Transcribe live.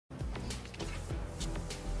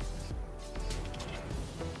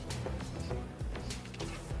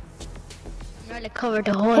Nearly covered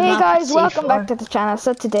the whole Hey map guys, with welcome C4. back to the channel.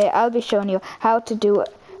 So today I'll be showing you how to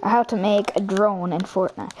make a drone in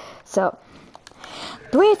Fortnite. So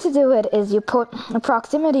the way to do it is you put a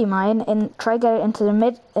proximity mine and try get it into the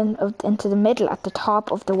middle at the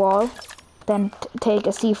top of the wall. Then take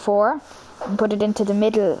a C4 and put it into the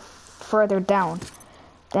middle further down.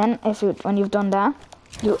 Then when you've done that,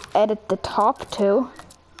 you edit the top too,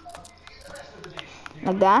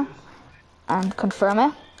 like that, and confirm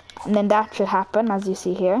it. And then that should happen as you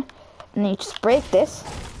see here. And then you just break this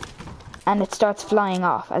and it starts flying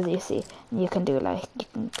off as you see. And you can do you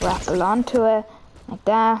can grapple onto it like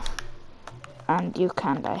that, and you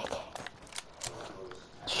can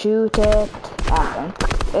shoot it, and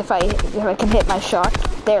if I can hit my shot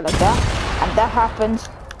there like that, and that happens.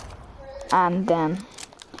 And then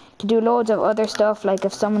to do loads of other stuff, like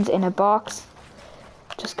if someone's in a box,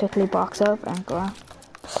 just quickly box up and go on.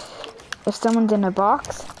 If someone's in a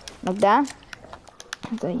box like that,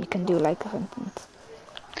 then you can do for instance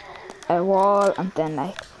a wall, and then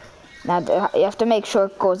now you have to make sure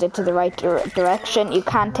it goes into the right direction. You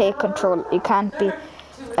can't take control, you can't be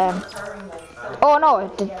oh no,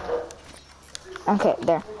 it did. Okay,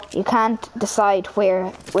 there, you can't decide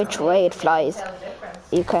which way it flies.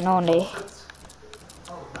 You can only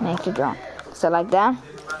make the drone, so like that.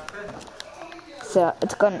 So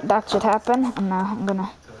that should happen, and now I'm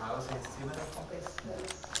gonna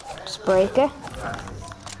just break it,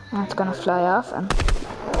 and it's gonna fly off. And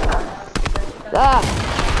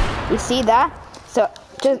you see that? So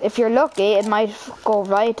just if you're lucky, it might go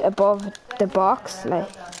right above the box, so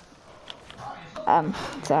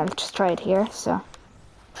I'll just try it here. So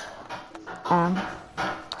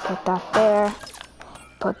put that there,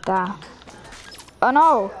 put that, oh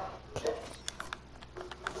no,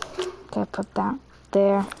 okay, put that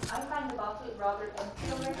there.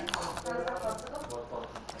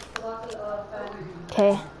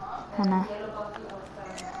 Okay, and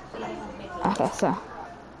okay, so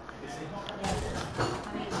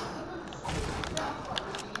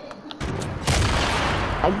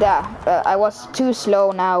like that. I was too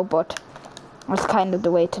slow now, but it's kind of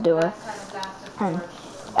the way to do it. And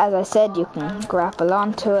as I said, you can grapple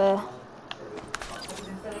onto it.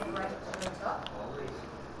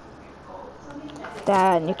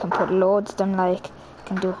 That, and you can put loads of them, you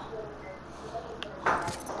can do.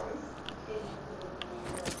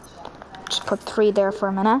 Just put 3 there for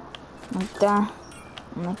a minute, like that,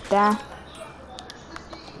 and like that,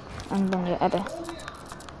 and then you edit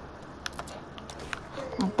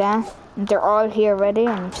like that, and they're all here ready,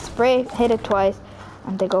 and you just hit it twice,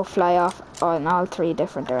 and they go fly off in all 3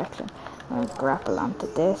 different directions. And grapple onto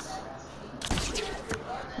this,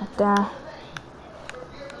 like that,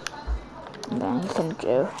 and then you can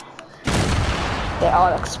do. They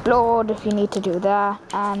all explode if you need to do that,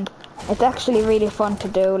 and it's actually really fun to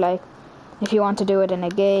do. If you want to do it in a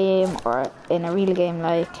game or in a real game,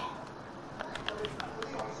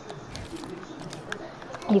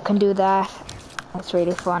 you can do that. It's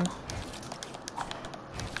really fun.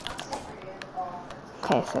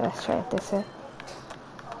 Okay, so let's try it this way.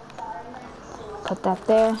 Put that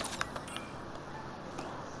there.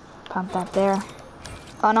 Pump that there.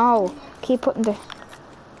 Oh no! Keep putting the.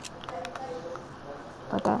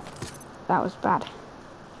 But that was bad.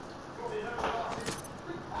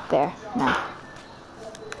 There, now.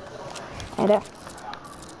 Edit.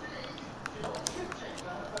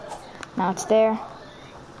 Now it's there.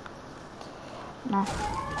 Now.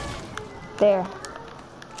 There.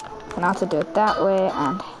 You can also do it that way,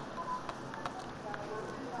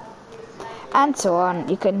 and so on.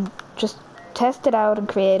 You can just test it out in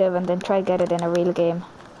creative and then try to get it in a real game.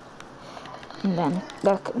 And then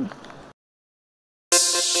look.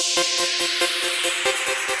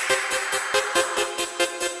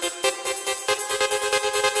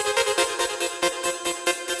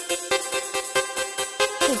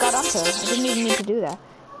 Got onto it. I didn't even need to do that.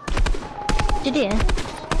 Did you?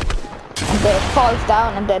 And then it falls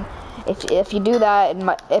down, and then if you do that,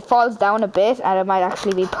 it falls down a bit, and it might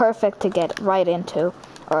actually be perfect to get right into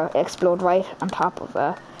or explode right on top of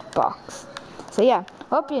a box. So yeah,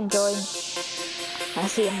 hope you enjoyed. I'll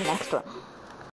see you in the next one.